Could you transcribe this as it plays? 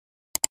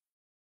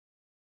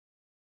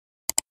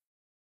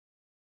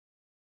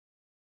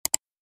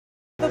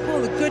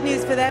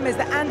them is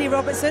that Andy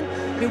Robertson,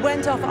 who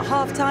went off at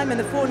half-time in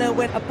the 4-0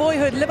 win, a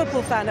boyhood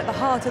Liverpool fan at the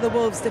heart of the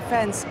Wolves'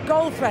 defence.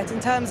 Goal threat in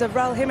terms of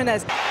Raul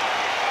Jimenez.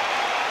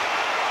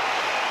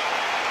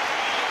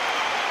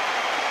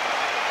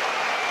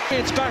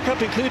 It's back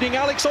up, including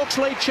Alex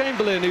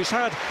Oxlade-Chamberlain, who's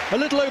had a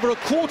little over a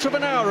quarter of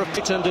an hour of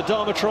it, and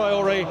Adama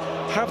Traore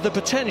have the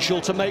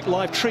potential to make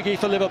life tricky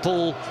for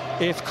Liverpool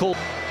if called.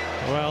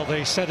 Well,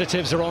 the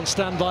sedatives are on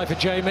standby for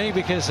Jamie,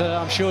 because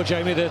I'm sure,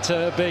 Jamie, that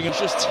being... He's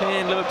just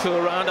turned Liverpool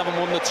around, having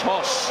won the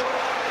toss.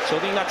 So I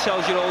think that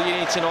tells you all you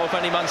need to know if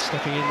any man's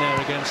stepping in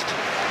there against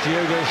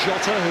Diogo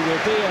Jota, who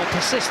will be a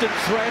persistent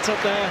threat up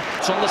there.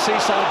 It's on the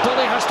seaside.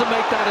 Bully has to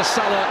make that as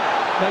Salah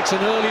makes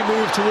an early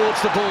move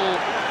towards the ball.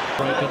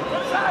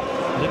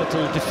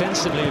 Liverpool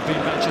defensively have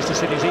been Manchester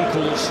City's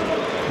equals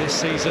this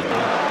season.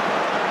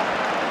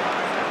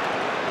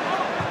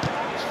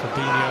 It's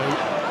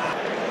Fabinho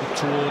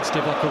towards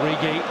Divock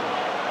Origi.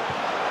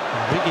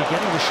 Origi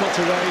getting the shot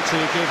away to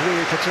give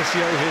Rui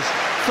Patricio his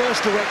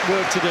first direct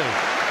work to do.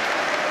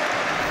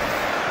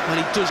 And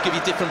he does give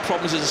you different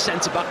problems as a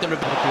centre-back than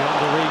beyond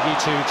Origi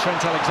to Trent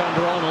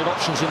Alexander-Arnold,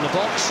 options in the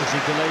box. As he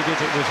delayed it,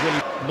 it was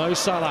really Mo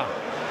Salah.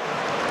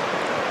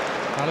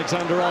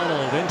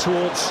 Alexander-Arnold in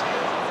towards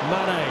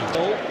Mane.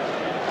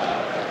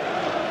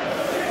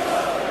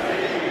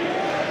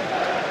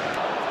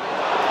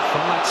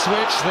 From that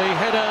switch, the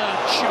header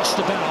just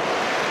about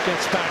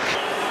gets back.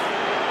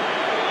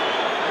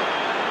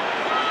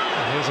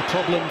 And here's a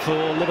problem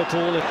for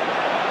Liverpool.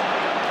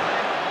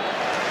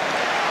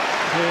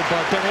 Cleared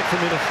by Bennett from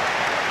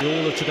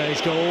all of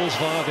today's goals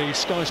via the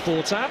Sky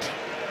Sports app.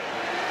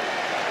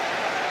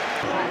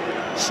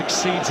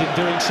 Succeeds in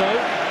doing so.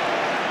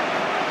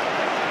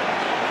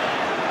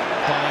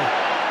 By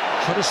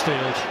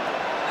Huddersfield.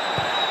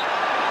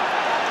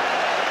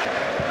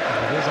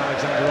 And there's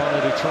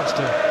Alexander-Arnold, who tries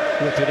to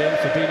whip it in.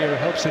 Fabinho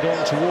helps it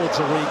on towards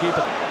Origi,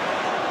 but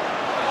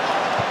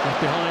left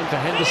behind for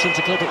Henderson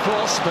to clip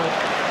across. But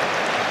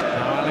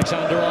now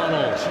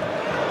Alexander-Arnold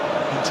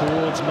in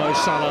towards Mo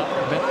Salah,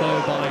 met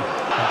though by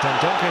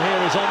Dendoncker.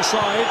 Here is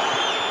onside.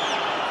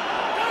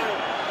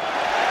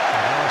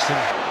 And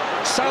Harrison.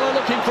 Salah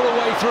looking for a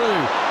way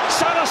through.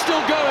 Salah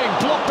still going,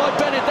 blocked by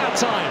Bennett that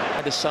time.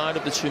 The side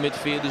of the two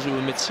midfielders who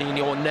were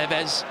Moutinho or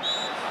Neves.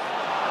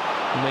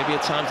 Maybe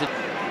at times it...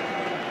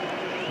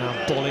 Now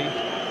Bolly.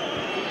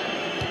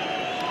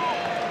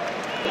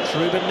 It's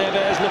Ruben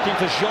Neves looking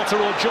for Jota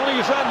or Johnny,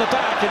 who's round the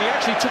back, and he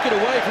actually took it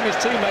away from his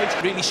teammates.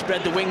 Really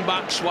spread the wing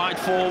backs wide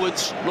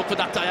forwards. Look for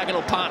that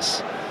diagonal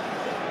pass.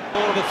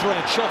 All of a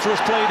thread. Jota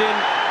has played in.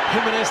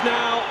 Jimenez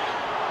now,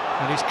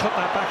 and he's cut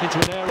that back into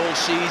an area all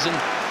season.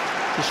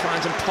 Just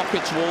finds some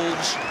pockets,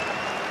 Wolves.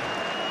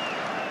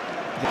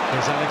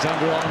 There's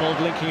Alexander-Arnold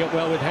linking up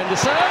well with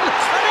Henderson, and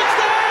it's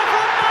there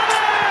from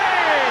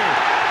Mane!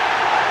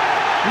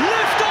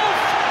 Lift off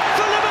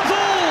for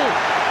Liverpool!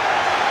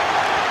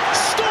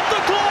 Stop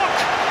the clock!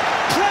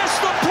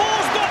 Press the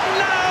pause button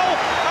now,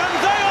 and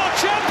they are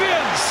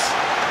champions!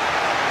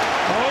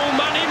 Oh,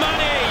 Mane!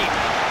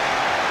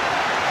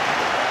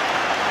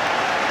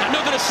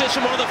 Another assist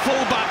from one of the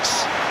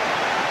full-backs.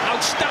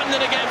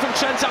 Outstanding again from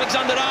Trent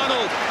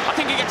Alexander-Arnold. I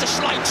think he gets a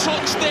slight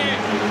touch there.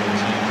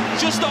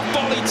 Just off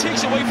Bolly,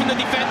 takes away from the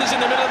defenders in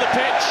the middle of the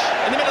pitch,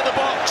 in the middle of the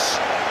box.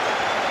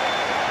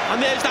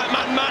 And there's that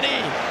man,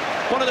 Mane,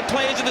 one of the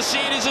players of the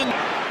series. And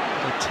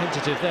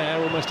tentative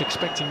there, almost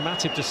expecting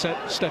Matip to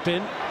step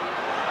in.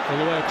 All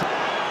the way across.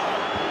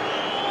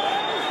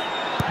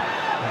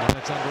 And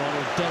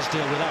Alexander-Arnold does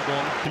deal with that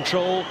one.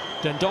 Control,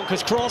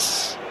 Dendoncker's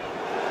cross.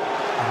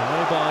 And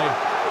away by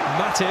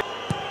Matip.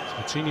 It's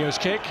Moutinho's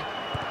kick.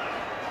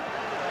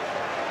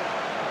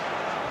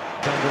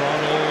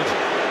 Alexander-Arnold.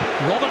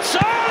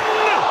 Robertson!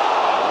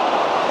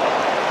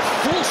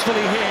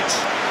 Forcefully hit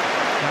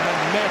and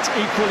met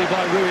equally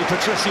by Rui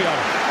Patricio. A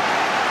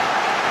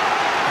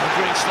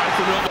great strike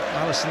from Robert.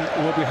 Alisson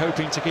will be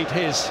hoping to keep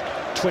his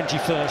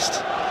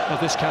 21st of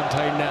this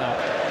campaign now.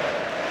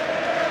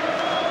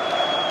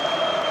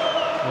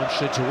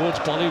 Launched it towards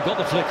Bolly, got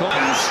the flick on.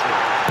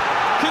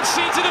 Can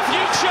see to the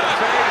future.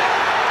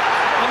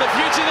 And the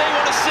future they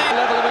want to see.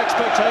 Level of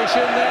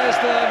expectation. There's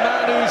the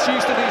man who's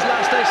used to these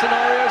last day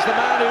scenarios, the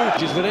man who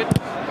is with it.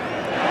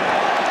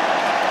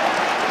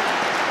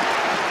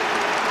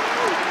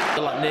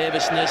 That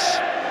nervousness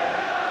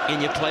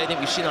in your play. I think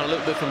we've seen that a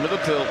little bit from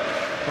Liverpool.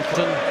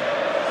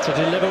 To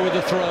deliver with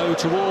a throw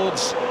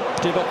towards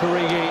Divock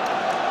Origi.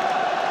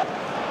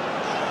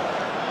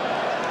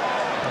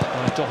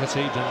 By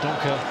Doherty,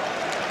 Dendoncker.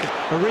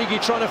 Origi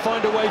trying to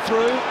find a way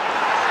through.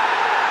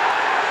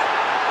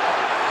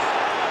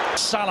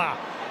 Salah.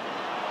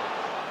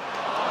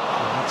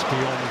 And that's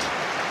beyond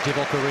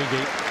Divock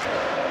Origi.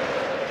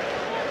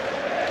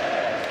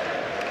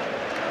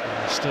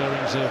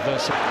 Stirrings of...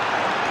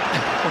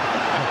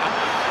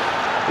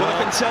 Well,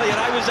 I can tell you,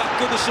 I was at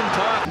Goodison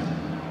Park.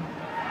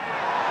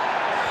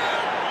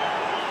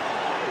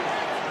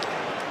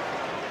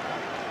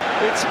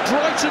 It's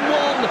Brighton 1,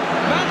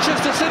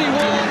 Manchester City 1.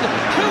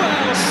 Who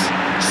else?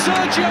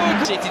 Sergio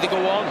Aguero. City to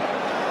go on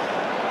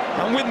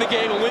and win the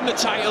game and win the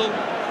title.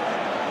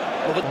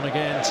 On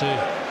again to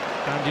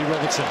Andy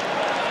Robertson.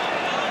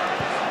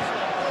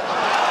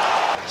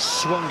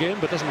 Swung in,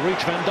 but doesn't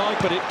reach Van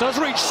Dijk, but it does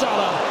reach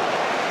Salah.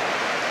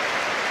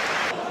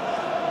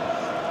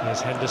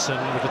 There's Henderson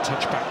with a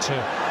touch back to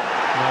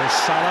Mo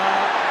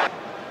Salah.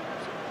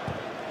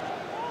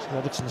 It's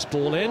Robertson's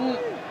ball in,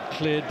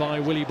 cleared by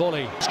Willy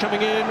Boly. It's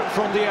coming in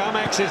from the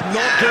Amex is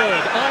not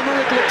good.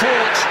 Aymeric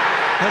Laporte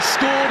has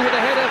scored with a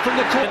header from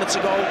the corner. Minutes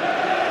ago,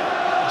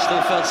 I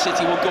still felt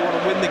City would go on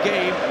and win the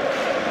game.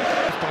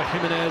 By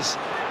Jimenez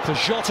for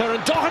Jota,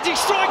 and Doherty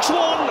strikes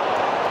one!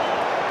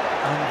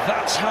 And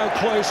that's how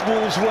close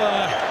Wolves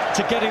were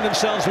to getting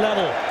themselves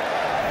level.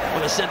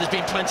 Well, I said there's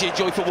been plenty of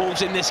joy for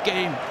Wolves in this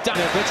game. They're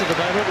a bit at the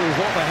moment with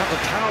what they have the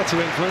power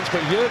to influence,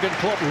 but Jurgen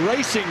Klopp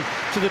racing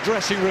to the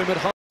dressing room at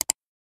home.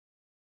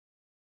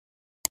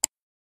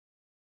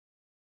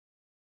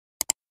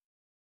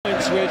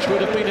 Which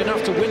would have been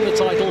enough to win the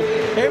title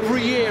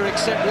every year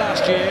except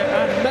last year,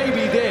 and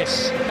maybe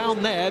this.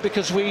 Down there,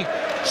 because we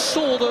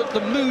saw the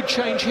mood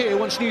change here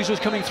once news was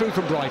coming through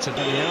from Brighton.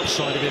 On the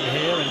outside of him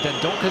here, and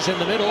Dendonker's in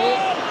the middle,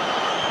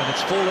 and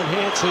it's fallen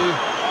here to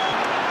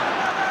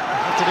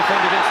have to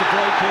defend against the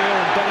break here,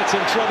 and Bennett's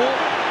in trouble.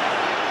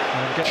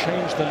 And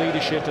changed the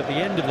leadership at the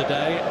end of the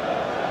day,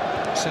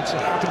 since it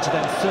happened to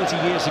them 30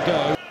 years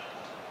ago.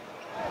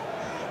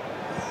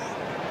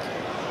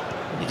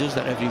 He does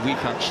that every week,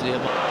 actually.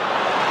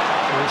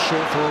 Ball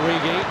short for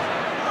Origi.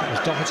 It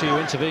was Doherty who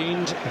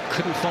intervened, but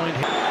couldn't find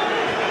him.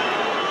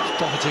 It's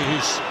Doherty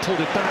who's pulled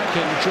it back,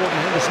 and Jordan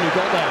Henderson who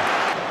got there.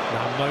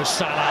 Now Mo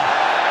Salah.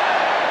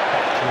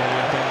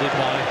 Clearly upended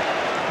by...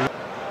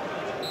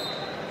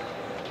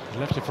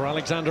 Left it for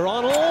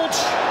Alexander-Arnold.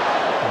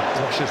 And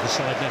brushes the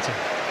side netting.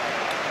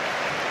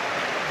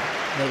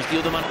 There's the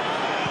other man.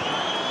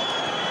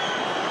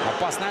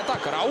 Опасная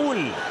атака.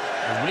 Рауль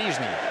в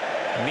ближний.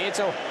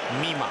 Метил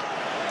мимо.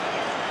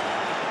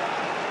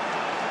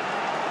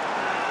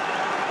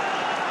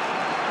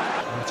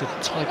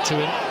 Tied to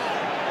him.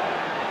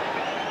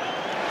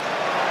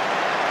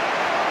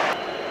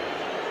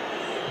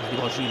 He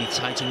was really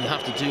tight, and you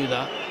have to do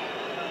that.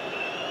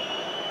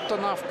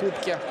 Она в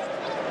кубке.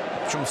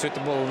 Причем все это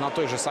было на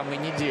той же самой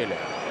неделе.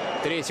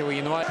 3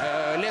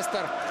 января.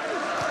 Лестер,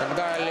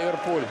 когда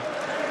Ливерпуль.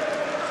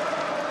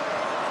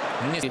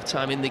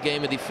 Time in the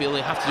game, and they feel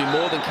they have to do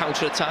more than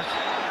counter-attack.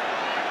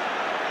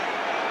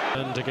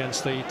 And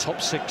against the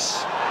top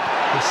 6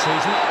 this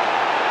season.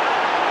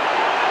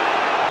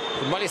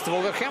 Футболисты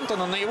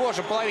Вулверхэмптона на его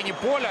же половине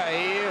поля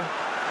и...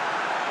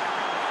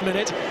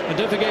 Minute, and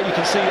don't forget you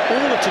can see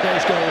all of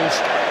today's goals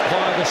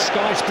via the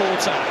Sky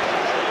Sports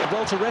app.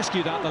 Well to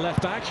rescue that, the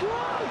left back,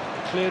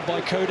 cleared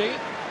by Cody.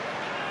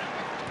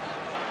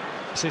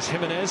 This is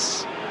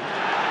Jimenez,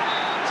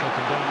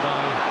 taken down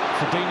by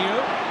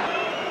Fabinho.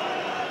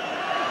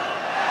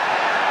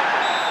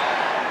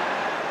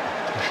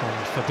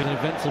 Fabinho,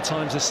 eventful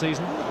times this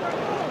season.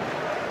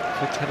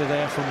 Flicked header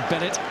there from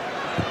Bennett.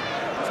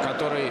 В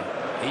которой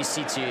и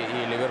Сити,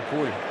 и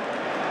Ливерпуль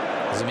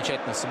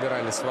замечательно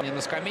собирались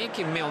на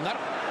скамейке. Милнер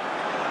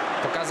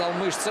показал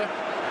мышцы.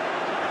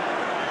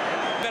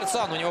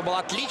 Берсон, у него был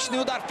отличный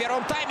удар в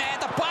первом тайме, а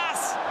это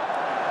пас!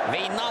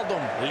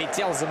 Вейналдум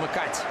летел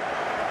замыкать.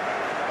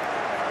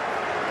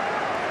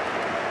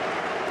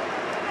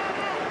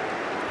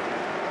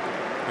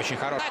 Очень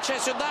хороший. Дальше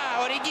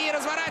сюда, Ориги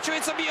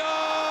разворачивается, бьет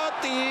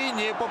и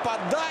не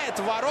попадает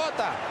в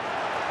ворота.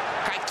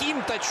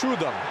 Каким-то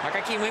чудом. А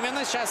каким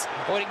именно, сейчас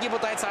Ориги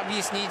пытается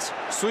объяснить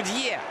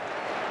судье.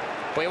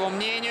 По его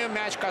мнению,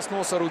 мяч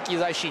коснулся руки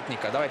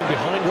защитника. Давайте.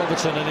 Behind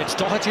Robertson, and it's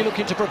Doherty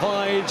looking to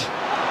provide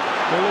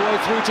all the way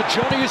through to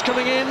Johnny, who's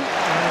coming in,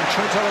 and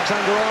Trent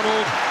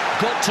Alexander-Arnold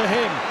got to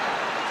him.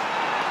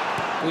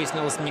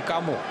 Выяснилось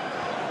никому.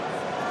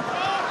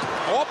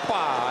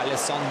 Опа!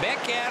 Алисон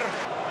Беккер.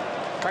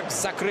 Как в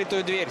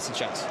закрытую дверь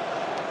сейчас,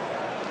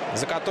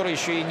 за которой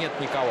еще и нет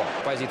никого.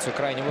 Позицию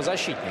крайнего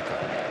защитника.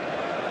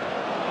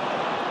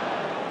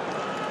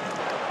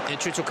 И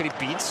чуть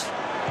укрепить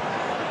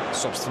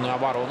собственную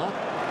оборону.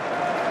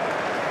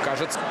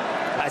 Кажется.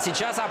 А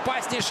сейчас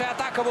опаснейшая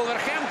атака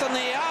Вулверхэмптона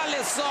и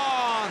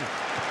Алисон.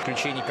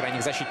 Включение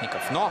крайних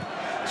защитников. Но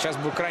сейчас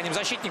будет крайним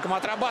защитником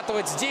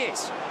отрабатывать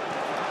здесь.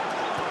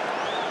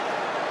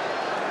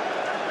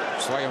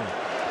 В своем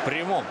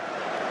прямом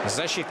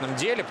защитном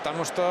деле,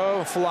 потому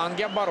что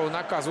фланги обороны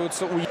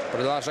оказываются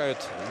продолжают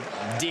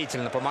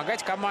деятельно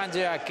помогать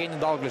команде, а Кенни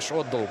Далглиш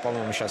отдал,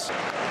 по-моему, сейчас.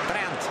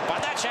 Трент,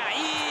 подача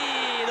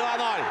и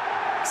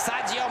 2-0.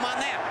 Садио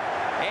Мане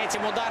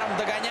этим ударом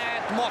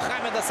догоняет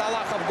Мохаммеда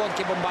Салаха в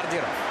гонке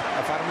бомбардиров,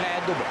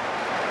 оформляя дубль.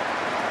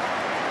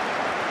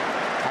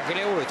 А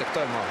голевую это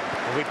кто ему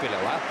выпилил,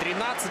 а?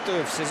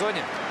 13-ю в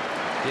сезоне,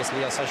 если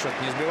я со счета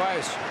не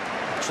сбиваюсь,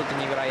 что-то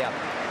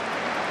невероятное.